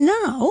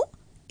Now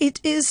it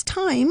is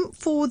time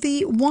for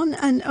the one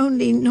and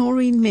only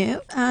Noreen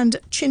Mir and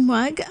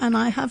Chinwag, and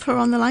I have her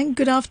on the line.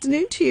 Good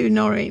afternoon to you,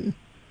 Noreen.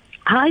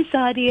 Hi,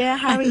 Sadia.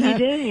 How are Hello. you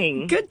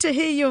doing? Good to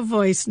hear your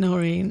voice,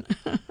 Noreen.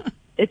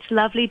 It's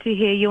lovely to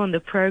hear you on the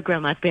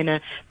program. I've been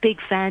a big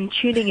fan,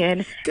 tuning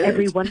in Good.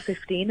 every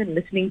 1:15 and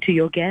listening to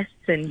your guests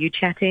and you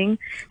chatting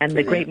and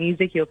the great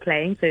music you're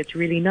playing. So it's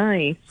really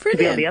nice to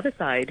be on the other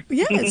side.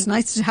 Yeah, it's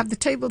nice to have the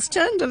tables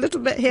turned a little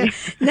bit here.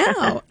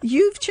 Now,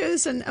 you've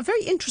chosen a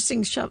very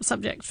interesting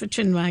subject for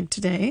Chinwag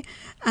today,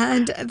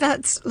 and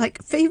that's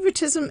like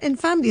favoritism in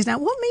families. Now,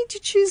 what made you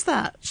choose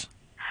that?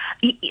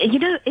 You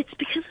know, it's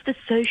because of the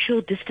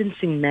social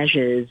distancing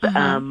measures.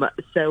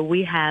 So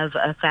we have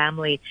a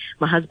family,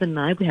 my husband and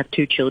I, we have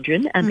 2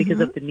 children, and because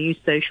of the new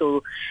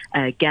social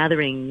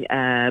gathering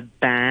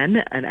ban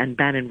and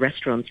ban in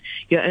restaurants,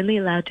 you're only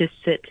allowed to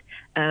sit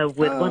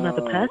with one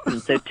other person.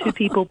 So 2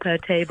 people per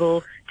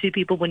table, 2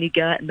 people when you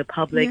go out in the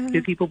public,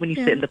 2 people when you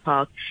sit in the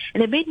park.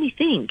 And it made me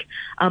think,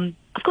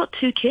 I've got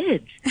 2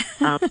 kids.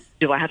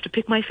 Do I have to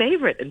pick my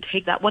favorite and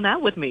take that one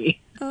out with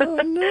me? Oh,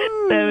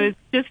 no. So it's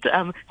just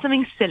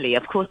something silly.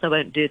 Of course, I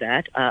won't do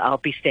that. I'll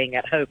be staying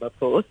at home, of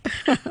course.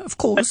 Of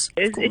course.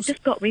 It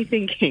just got me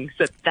thinking.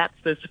 So that's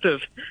the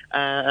sort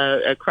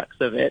of crux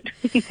of it.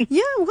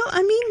 Yeah, well,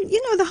 I mean,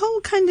 you know, the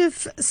whole kind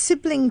of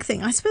sibling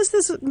thing. I suppose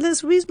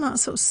there's a reasonable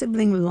sort of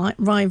sibling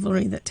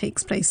rivalry that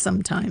takes place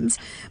sometimes.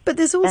 But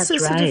there's also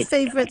That's sort right. of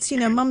favourites. You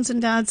know, mums and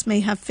dads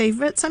may have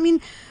favourites. I mean,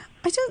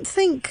 I don't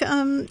think,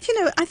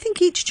 I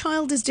think each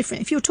child is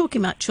different. If you're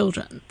talking about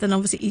children, then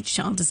obviously each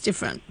child is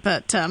different.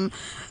 But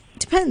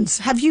depends.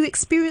 Have you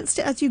experienced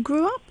it as you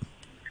grew up?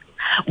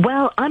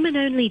 Well, I'm an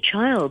only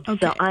child,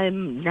 Okay. so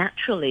I'm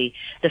naturally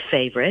the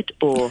favorite,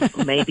 or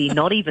maybe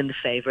not even the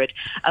favorite.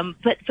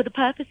 But for the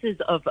purposes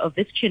of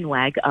this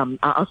Chinwag,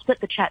 I'll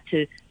split the chat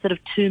to sort of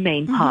 2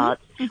 main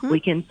parts. We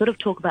can sort of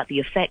talk about the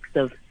effects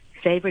of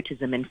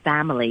favoritism in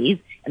families,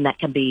 and that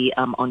can be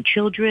on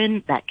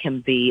children, that can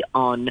be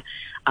on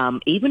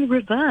even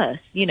reverse,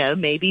 you know,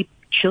 maybe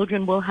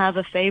children will have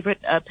a favorite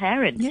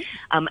parent,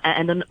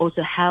 and then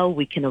also how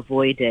we can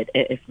avoid it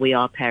if we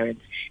are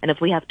parents. And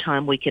if we have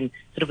time, we can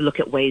sort of look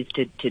at ways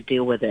to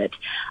deal with it.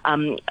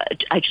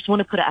 I just want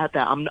to put it out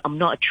there, I'm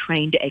not a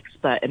trained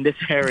expert in this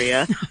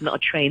area, I'm not a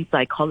trained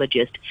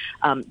psychologist,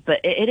 but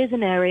it is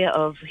an area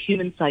of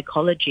human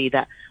psychology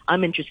that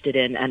I'm interested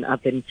in, and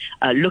I've been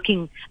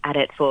looking at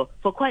it for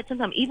quite some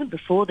time, even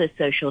before the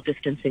social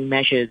distancing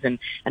measures, and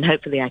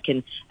hopefully I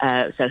can,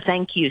 so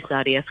thank you,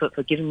 Sadia,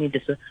 for giving me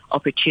this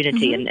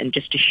opportunity and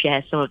just to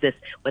share some of this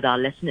with our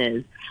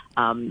listeners,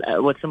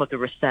 with some of the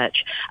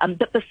research.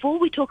 But before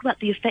we talk about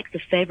the effects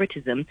of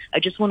favoritism, I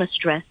just want to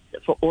stress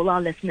for all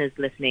our listeners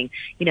listening,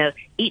 you know,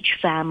 each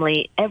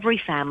family, every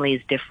family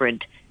is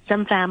different.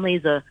 Some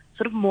families are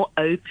sort of more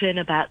open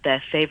about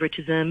their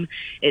favoritism.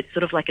 It's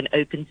sort of like an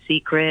open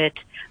secret.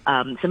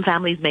 Some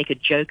families make a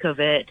joke of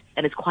it,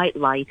 and it's quite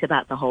light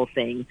about the whole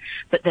thing.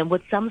 But then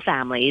with some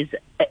families,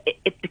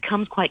 it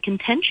becomes quite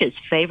contentious.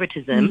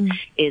 Favoritism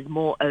is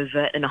more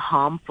overt in a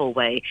harmful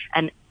way.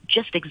 And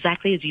just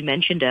exactly as you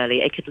mentioned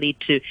earlier, it could lead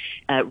to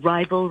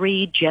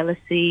rivalry,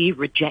 jealousy,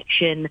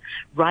 rejection,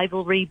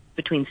 rivalry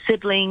between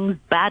siblings,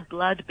 bad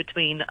blood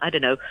between, I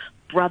don't know,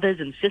 brothers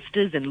and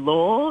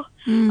sisters-in-law,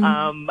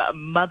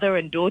 mother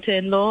and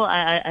daughter-in-law.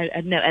 I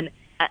don't know.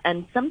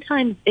 And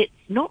sometimes it's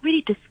not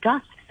really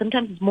discussed.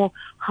 Sometimes it's more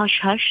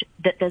hush-hush,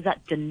 that there's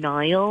that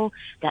denial,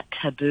 that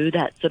taboo,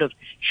 that sort of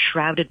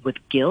shrouded with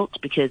guilt,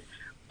 because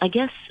I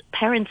guess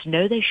parents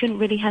know they shouldn't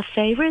really have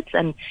favorites,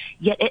 and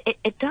yet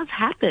it does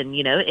happen,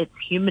 you know. It's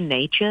human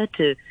nature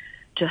to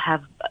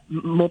have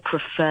more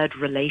preferred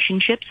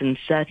relationships and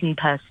certain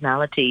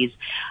personalities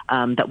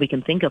that we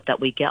can think of that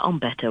we get on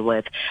better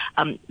with.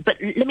 But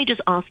let me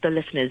just ask the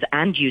listeners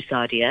and you,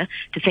 Sadia,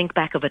 to think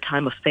back of a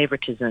time of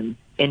favoritism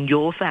in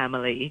your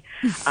family,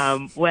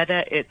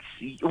 whether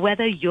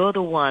you're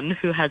the one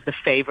who has the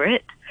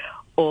favorite,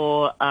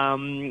 or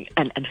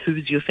and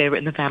who's your favorite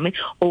in the family,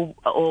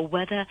 or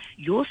whether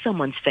you're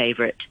someone's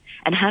favorite,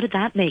 and how did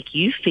that make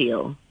you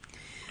feel?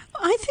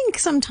 I think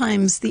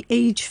sometimes the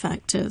age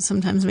factor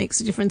sometimes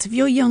makes a difference. If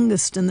you're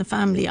youngest in the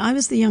family, I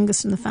was the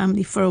youngest in the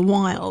family for a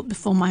while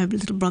before my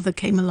little brother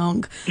came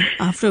along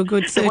after a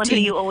good 13. The one who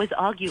you always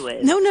argue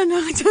with. No,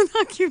 I don't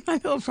argue with my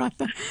little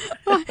brother.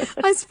 Well,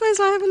 I suppose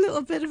I have a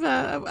little bit of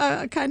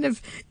a kind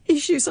of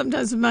issue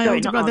sometimes with my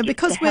older brother,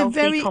 because we're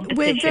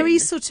very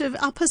sort of,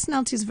 our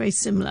personalities are very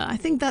similar. I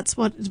think that's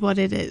what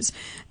it is.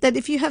 That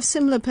if you have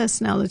similar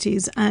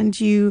personalities and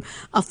you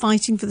are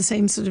fighting for the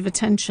same sort of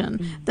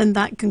attention, then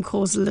that can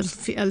cause a little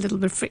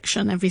bit of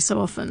friction every so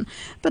often.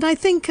 But I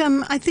think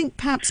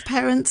perhaps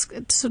parents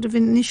sort of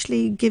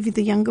initially give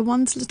the younger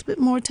ones a little bit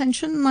more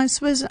attention, and I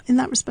suppose in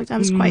that respect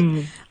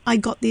I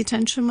got the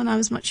attention when I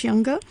was much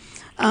younger.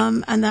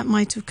 and that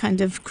might have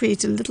kind of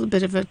created a little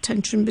bit of a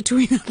tension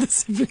between other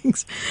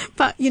siblings.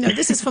 But,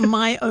 this is from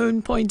my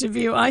own point of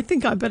view. I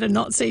think I better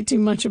not say too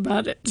much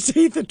about it, to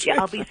tell you the truth.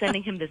 Yeah, I'll be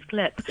sending him this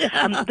clip.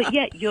 But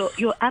yeah,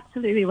 you're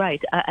absolutely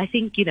right. I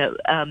think,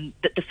 that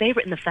the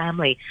favorite in the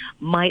family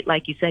might,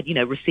 like you said,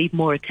 receive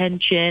more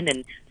attention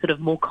and sort of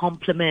more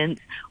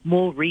compliments,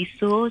 more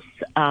resource.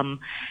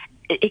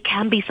 It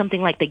can be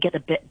something like they get a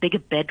bigger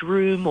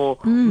bedroom or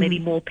maybe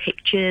more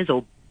pictures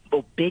or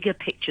bigger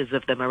pictures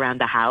of them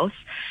around the house.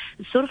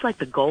 It's sort of like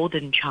the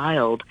golden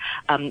child.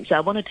 So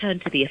I want to turn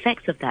to the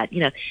effects of that,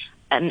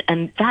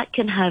 and that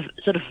can have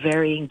sort of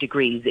varying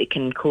degrees. It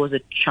can cause a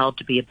child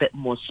to be a bit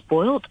more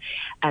spoiled.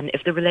 And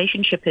if the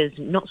relationship is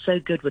not so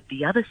good with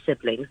the other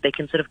siblings, they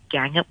can sort of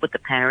gang up with the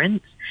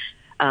parents,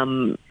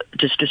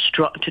 just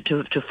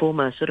to form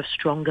a sort of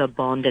stronger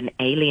bond and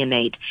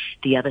alienate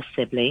the other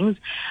siblings.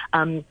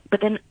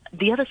 But then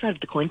the other side of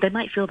the coin, they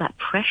might feel that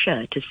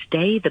pressure to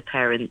stay the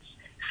parents'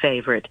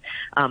 favorite.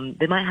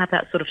 They might have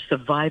that sort of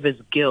survivor's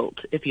guilt,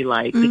 if you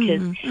like,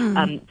 because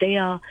they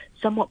are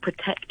somewhat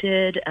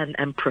protected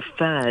and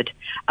preferred.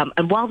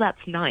 And while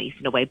that's nice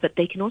in a way, but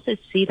they can also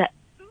see that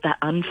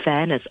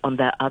unfairness on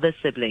their other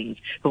siblings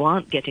who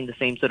aren't getting the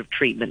same sort of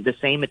treatment, the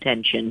same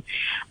attention.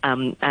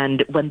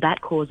 And when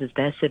that causes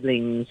their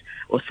siblings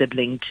or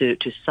sibling to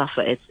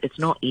suffer, it's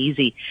not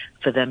easy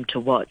for them to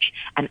watch.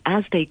 And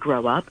as they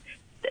grow up,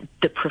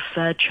 the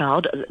preferred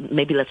child,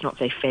 maybe let's not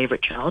say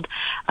favorite child,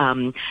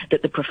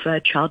 that the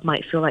preferred child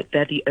might feel like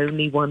they're the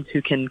only ones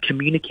who can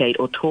communicate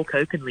or talk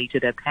openly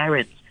to their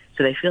parents.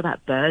 So they feel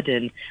that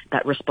burden,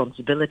 that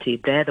responsibility.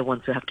 They're the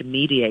ones who have to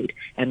mediate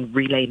and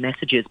relay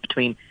messages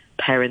between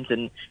parents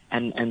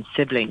and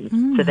siblings.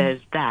 So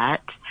there's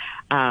that.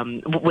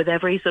 With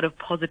every sort of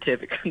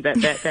positive,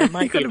 there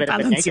might be a bit of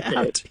a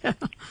negative.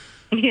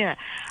 Yeah.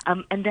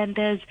 And then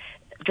there's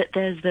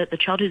the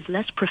child who's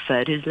less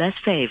preferred, who's less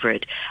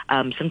favorite.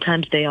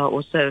 Sometimes they are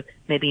also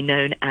maybe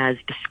known as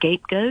the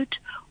scapegoat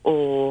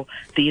or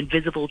the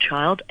invisible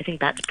child. I think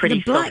that's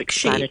pretty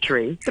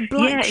self-explanatory. The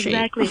black sheep.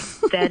 Yeah,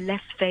 exactly. They're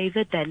less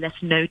favored, they're less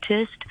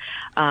noticed.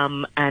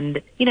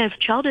 And, if a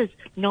child is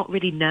not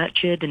really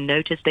nurtured and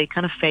noticed, they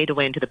kind of fade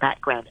away into the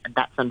background, and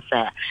that's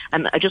unfair.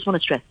 And I just want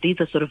to stress, these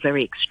are sort of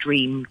very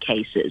extreme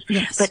cases.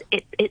 Yes. But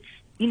it's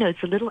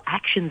the little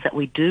actions that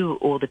we do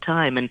all the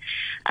time. And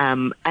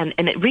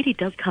it really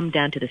does come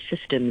down to the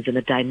systems and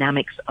the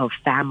dynamics of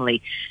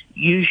family.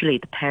 Usually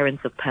the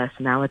parents of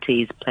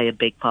personalities play a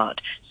big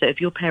part. So if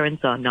your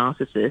parents are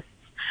narcissists,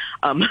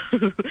 and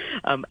if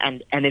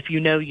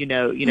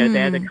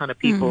they're the kind of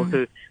people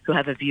who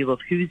have a view of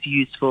who's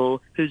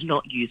useful, who's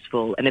not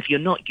useful. And if you're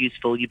not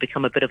useful, you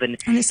become a bit of an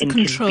and it's a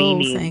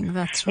control thing,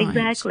 that's right.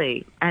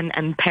 Exactly.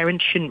 And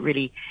parents shouldn't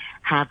really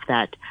have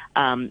that.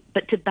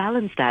 But to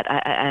balance that,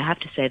 I have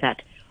to say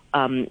that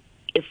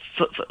if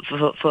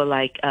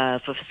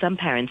for some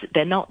parents,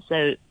 they're not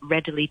so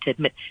readily to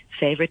admit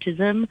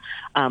favoritism.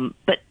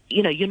 But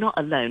you're not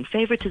alone.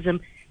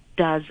 Favoritism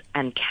does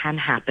and can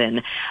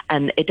happen,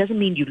 and it doesn't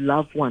mean you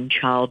love one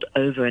child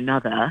over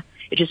another.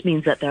 It just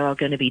means that there are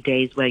going to be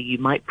days where you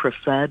might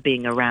prefer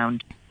being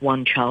around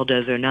one child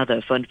over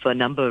another for a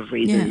number of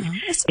reasons. Yeah.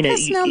 It's a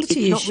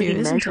personality issue, really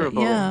isn't it?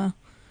 Yeah.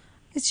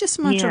 It's just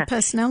a matter of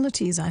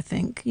personalities, I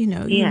think. You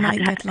might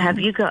get along. Have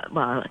you got...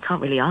 Well, I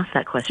can't really ask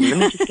that question. Let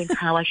me just think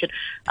how I should...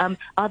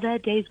 are there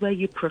days where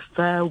you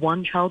prefer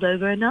one child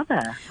over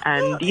another?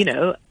 And,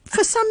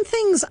 For some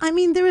things,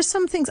 there are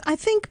some things. I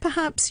think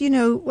perhaps,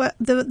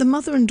 the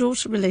mother and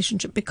daughter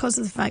relationship, because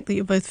of the fact that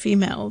you're both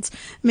females,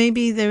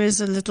 maybe there is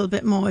a little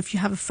bit more. If you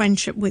have a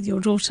friendship with your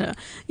daughter,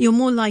 you're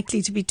more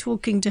likely to be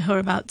talking to her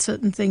about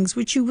certain things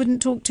which you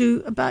wouldn't talk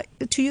to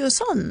your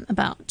son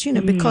about,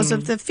 because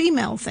of the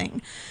female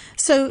thing.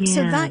 So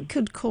that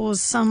could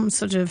cause some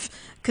sort of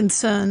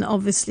concern,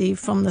 obviously,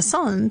 from the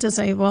son to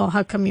say, well,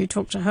 how come you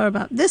talk to her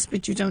about this,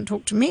 but you don't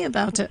talk to me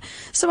about it?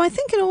 So I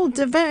think it all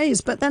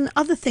varies, but then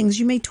other things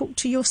you may talk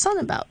to your son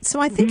about. So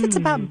I think it's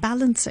about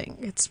balancing.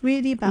 It's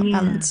really about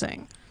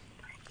balancing.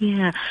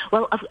 Yeah.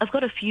 Well, I've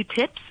got a few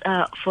tips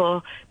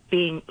for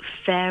being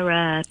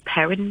fairer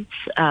parents,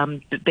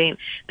 being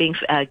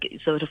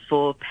sort of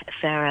for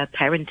fairer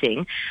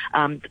parenting.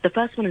 The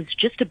first one is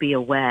just to be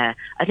aware.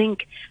 I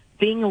think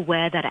being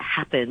aware that it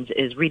happens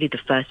is really the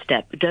first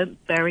step. Don't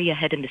bury your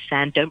head in the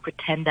sand. Don't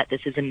pretend that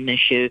this isn't an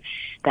issue,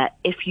 that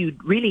if you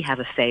really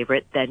have a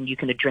favorite, then you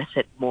can address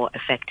it more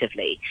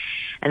effectively.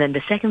 And then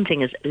the second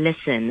thing is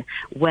listen,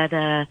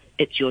 whether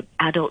it's your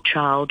adult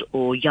child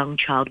or young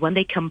child, when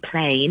they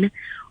complain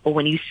or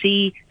when you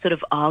see sort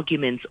of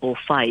arguments or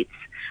fights,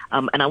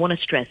 and I want to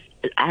stress,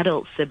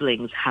 adult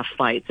siblings have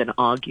fights and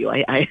argue.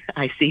 I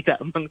see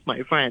that amongst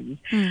my friends.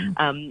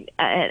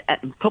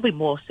 At probably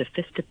more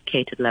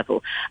sophisticated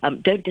level.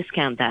 Don't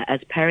discount that. As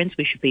parents,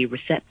 we should be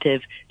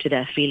receptive to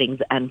their feelings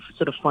and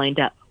sort of find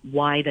out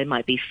why they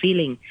might be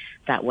feeling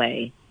that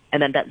way.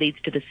 And then that leads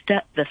to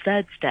the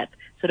third step,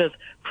 sort of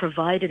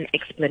provide an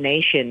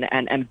explanation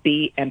and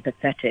be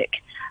empathetic.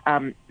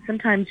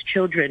 Sometimes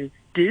children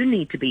do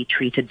need to be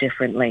treated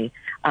differently.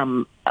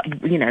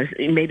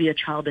 Maybe a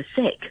child is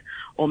sick,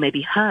 or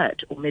maybe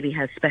hurt, or maybe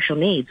has special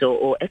needs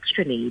or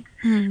extra needs.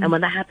 And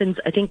when that happens,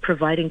 I think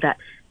providing that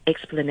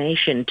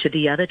explanation to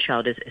the other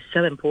child is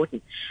so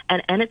important.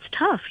 And it's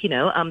tough,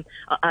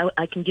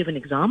 I can give an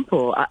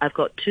example. I've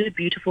got two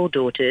beautiful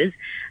daughters,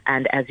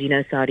 and as you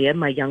know, Sadia,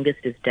 my youngest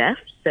is deaf,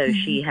 so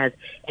she has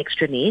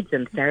extra needs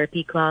and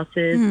therapy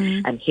classes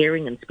and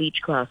hearing and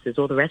speech classes,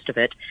 all the rest of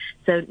it.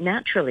 So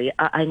naturally,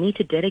 I need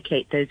to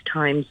dedicate those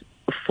times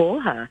for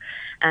her.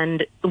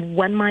 And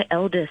when my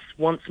eldest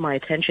wants my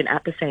attention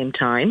at the same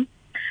time,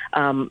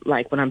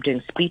 like when I'm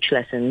doing speech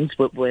lessons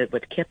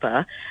with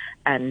Kipper,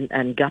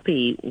 and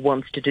Guppy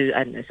wants to do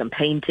some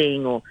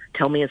painting or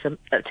tell me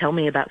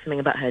about something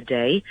about her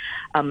day,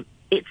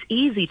 it's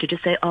easy to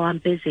just say, "Oh, I'm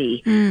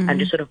busy," and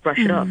just sort of brush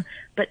it off.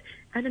 But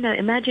I don't know,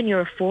 imagine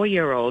you're a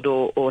 4-year-old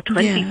or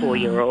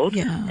 24-year-old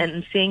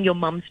and seeing your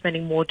mum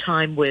spending more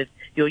time with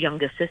your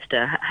younger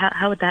sister.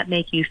 How would that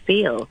make you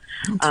feel?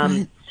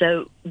 Right.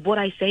 So what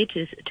I say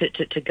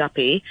to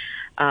Guppy,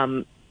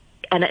 and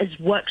it's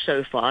worked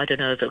so far. I don't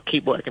know if it'll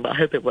keep working, but I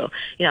hope it will.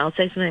 I'll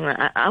say something like,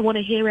 I want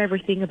to hear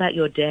everything about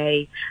your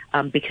day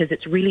because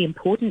it's really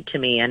important to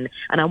me, and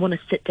I want to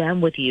sit down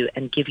with you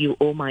and give you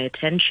all my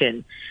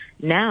attention.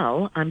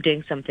 Now I'm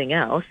doing something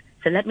else,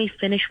 so let me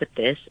finish with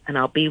this, and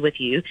I'll be with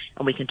you,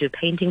 and we can do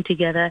painting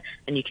together,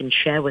 and you can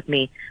share with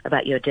me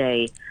about your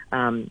day.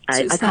 I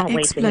can't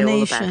wait to hear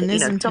all about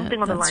it.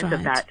 Something on the lines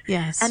of that.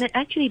 Yes. And it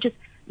actually just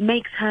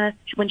makes her,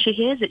 when she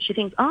hears it, she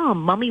thinks,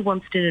 Mummy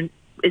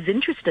is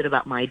interested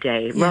about my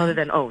day, rather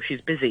than,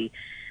 she's busy.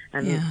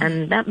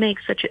 And that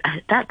makes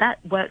that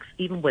works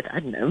even with, I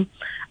don't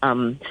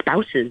know,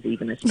 spouses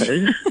even, I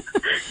suppose.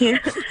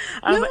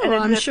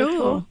 I'm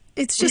sure.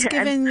 It's just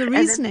giving the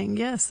reasoning.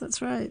 Yes,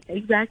 that's right.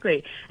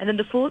 Exactly. And then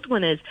the fourth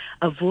one is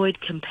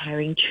avoid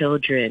comparing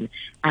children.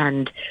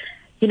 And,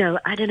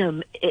 I don't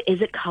know,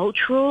 is it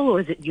cultural or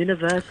is it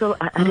universal?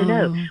 I don't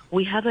know.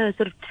 We have a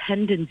sort of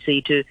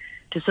tendency to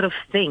sort of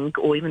think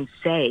or even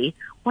say,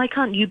 why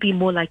can't you be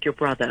more like your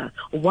brother?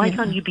 Or why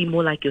can't you be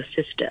more like your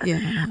sister?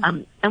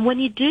 And when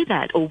you do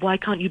that, or why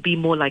can't you be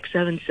more like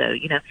so-and-so,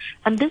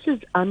 and this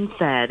is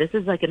unfair. This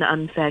is like an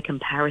unfair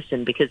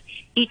comparison because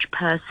each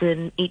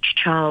person, each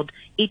child,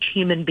 each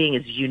human being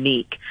is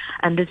unique.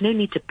 And there's no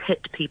need to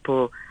pit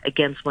people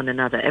against one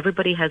another.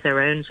 Everybody has their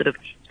own sort of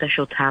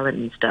special talent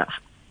and stuff.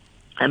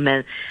 And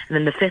then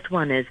the fifth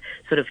one is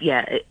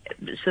it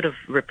sort of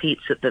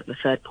repeats the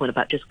third point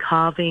about just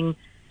carving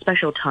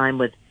special time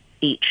with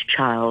each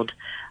child,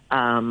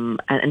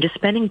 and just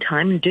spending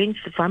time and doing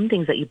fun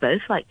things that you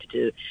both like to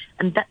do.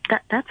 And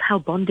that's how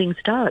bonding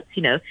starts.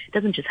 It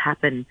doesn't just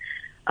happen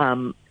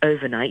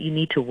overnight. You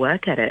need to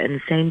work at it. And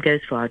the same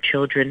goes for our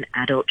children,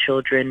 adult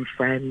children,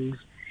 friends.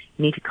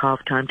 You need to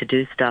carve time to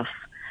do stuff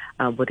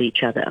with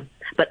each other.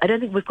 But I don't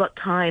think we've got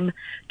time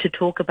to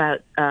talk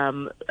about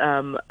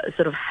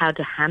sort of how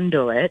to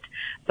handle it,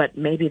 but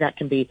maybe that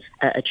can be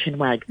a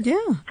chinwag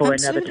for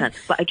another time.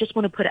 But I just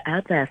want to put it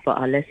out there for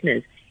our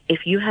listeners.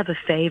 If you have a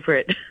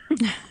favorite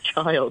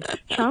child,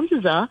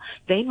 chances are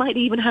they might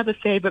even have a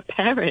favorite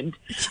parent.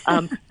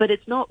 But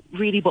it's not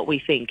really what we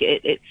think.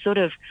 It sort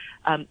of,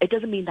 it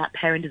doesn't mean that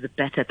parent is a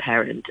better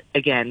parent.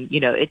 Again,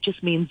 it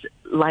just means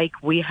like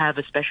we have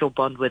a special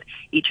bond with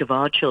each of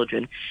our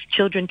children,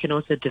 children can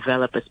also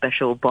develop a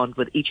special bond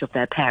with each of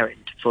their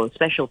parent for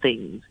special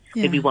things.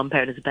 Maybe one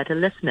parent is a better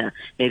listener.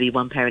 Maybe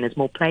one parent is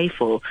more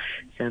playful.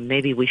 So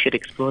maybe we should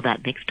explore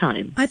that next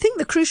time. I think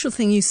the crucial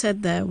thing you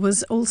said there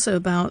was also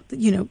about,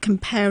 being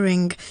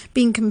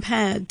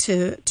compared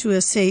to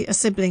a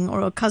sibling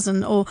or a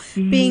cousin, or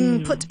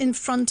being put in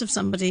front of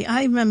somebody.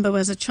 I remember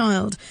as a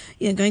child,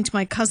 going to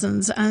my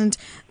cousins, and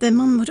their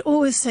mum would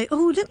always say,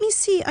 "Oh, let me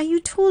see, are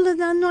you taller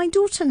than my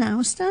daughter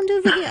now? Stand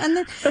over here." And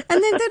then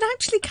they'd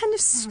actually kind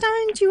of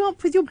stand you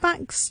up with your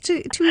backs to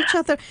each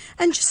other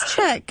and just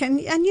check.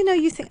 And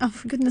you think, oh,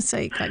 for goodness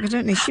sake, I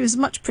don't know, she was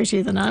much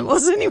prettier than I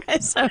was anyway.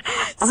 So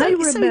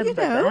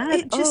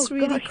it just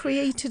really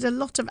created a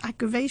lot of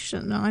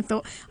aggravation. And I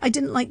thought, I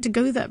didn't like to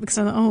go there because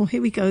I thought, oh,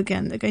 here we go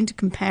again. They're going to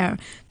compare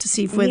to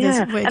see if we're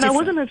different. I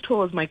wasn't as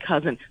tall as my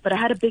cousin, but I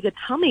had a bigger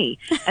tummy.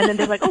 And then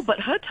they're like, oh,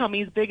 but her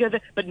tummy is bigger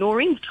but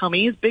Noreen's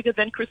tummy is bigger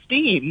than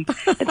Christine.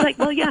 It's like,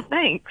 well, yeah,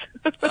 thanks.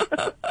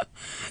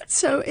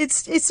 So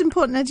it's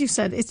important, as you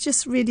said, it's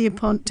just really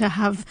important to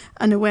have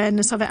an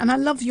awareness of it. And I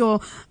love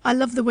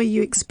the way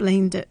you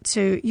explained it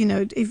to,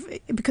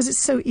 because it's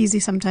so easy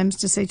sometimes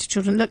to say to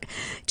children, look,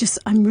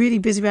 I'm really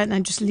busy right now,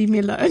 just leave me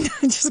alone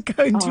and just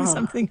go and do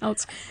something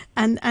else.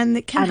 And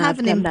it can have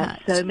an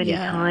impact. I've done that so many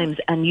times,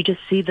 and you just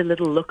see the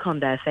little look on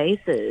their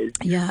faces.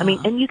 Yeah. I mean,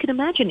 and you can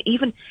imagine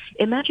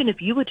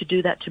if you were to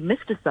do that to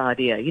Mr.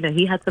 Sadia,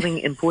 he had something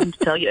important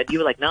to tell you, and you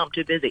were like, no, I'm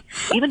too busy.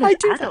 Even as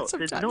adults,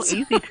 it's not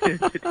easy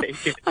to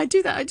take it. I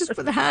do that. I just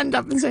put the hand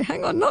up and say,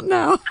 hang on, not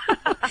now.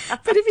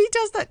 But if he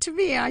does that to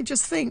me, I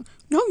just think,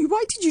 no,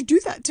 why did you do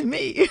that to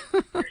me?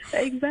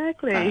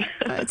 Exactly.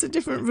 It's a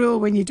different rule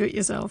when you do it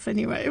yourself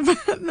anyway.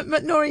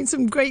 But Noreen,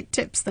 some great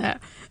tips there.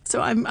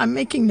 So I'm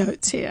making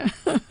notes here.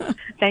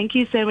 Thank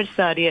you so much,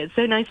 Sadia. It's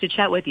so nice to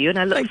chat with you, and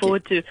I look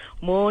forward to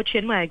more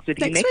chinwags with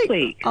you next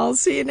week. I'll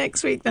see you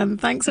next week then.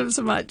 Thanks ever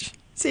so much.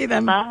 See you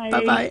then. Bye.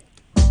 Bye-bye.